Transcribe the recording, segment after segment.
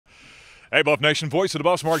Hey, Buff Nation, voice of the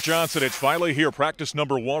Buffs, Mark Johnson. It's finally here, practice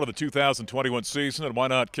number 1 of the 2021 season, and why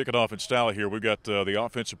not kick it off in style here? We've got the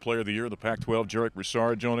Offensive Player of the Year, the Pac-12, Jarek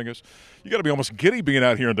Broussard, joining us. You got to be almost giddy being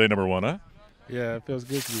out here on day number 1, huh? Yeah, it feels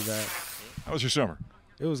good to be back. How was your summer?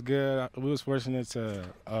 It was good. We was fortunate to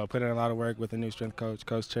put in a lot of work with the new strength coach,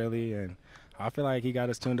 Coach Charlie, and I feel like he got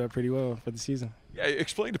us tuned up pretty well for the season. Yeah,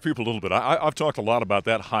 explain to people a little bit. I've talked a lot about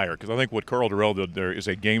that hire because I think what Carl Durrell did there is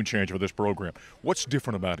a game changer for this program. What's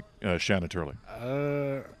different about Shannon Turley?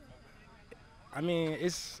 I mean,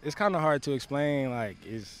 it's kind of hard to explain. Like,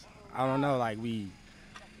 I don't know. Like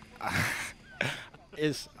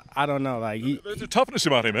I don't know. Like There's a toughness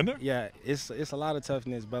about him, isn't there? Yeah, it's a lot of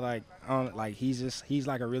toughness, but like he's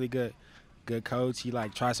like a really good coach. He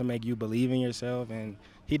like tries to make you believe in yourself, and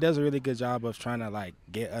he does a really good job of trying to like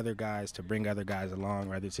get other guys to bring other guys along,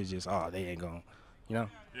 rather to just they ain't going, you know.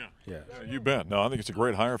 Yeah. You bet. No, I think it's a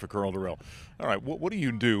great hire for Carl Durrell. All right, what do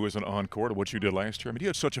you do as an encore to what you did last year? I mean, you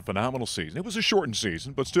had such a phenomenal season. It was a shortened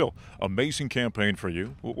season, but still, amazing campaign for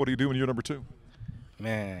you. What do you do when you're number 2?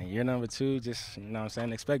 Man, year number 2, just, you know what I'm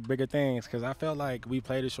saying, expect bigger things, because I felt like we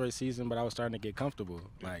played a short season, but I was starting to get comfortable,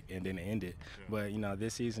 and then it ended. Yeah. But, you know,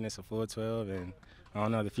 this season it's a full 12, and I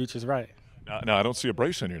don't know, the future's right. No, I don't see a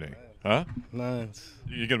brace on your knee. Huh? None.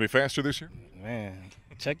 You going to be faster this year? Man,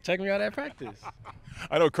 check me out at practice.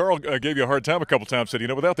 I know Carl gave you a hard time a couple times, said,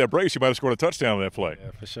 without that brace, you might have scored a touchdown on that play. Yeah,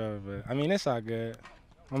 for sure, but, I mean, it's all good.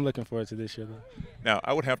 I'm looking forward to this year, though. Now,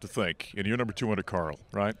 I would have to think, you're number 2 under Carl,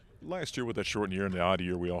 right? Last year with that shortened year and the odd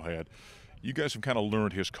year we all had, you guys have kind of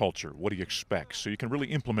learned his culture, what he expects, so you can really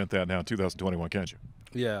implement that now in 2021, can't you?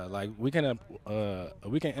 Yeah, like we can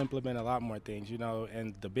implement a lot more things,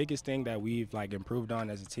 and the biggest thing that we've improved on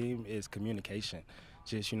as a team is communication.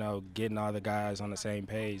 Just, getting all the guys on the same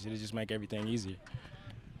page. It'll just make everything easier.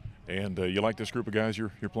 And you like this group of guys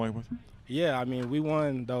you're playing with? Yeah, I mean, we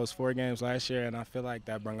won those 4 games last year, and I feel like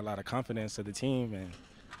that brought a lot of confidence to the team, and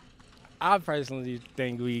I personally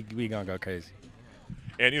think we gonna go crazy.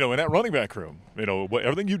 And, in that running back room,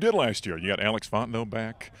 everything you did last year, you got Alex Fontenot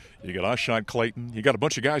back, you got Ashad Clayton, you got a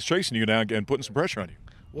bunch of guys chasing you now and putting some pressure on you.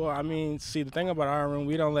 Well, I mean, see, the thing about our room,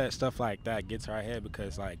 we don't let stuff like that get to our head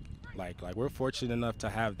because, like we're fortunate enough to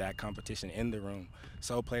have that competition in the room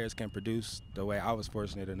so players can produce the way I was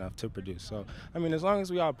fortunate enough to produce. So, I mean, as long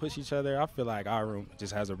as we all push each other, I feel like our room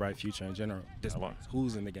just has a bright future in general. Just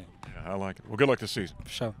who's in the game. Yeah, I like it. Well, good luck this season. For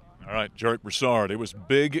sure. All right, Jarek Broussard. It was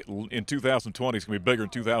big in 2020. It's going to be bigger in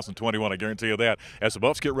 2021. I guarantee you that. As the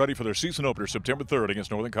Buffs get ready for their season opener September 3rd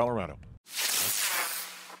against Northern Colorado.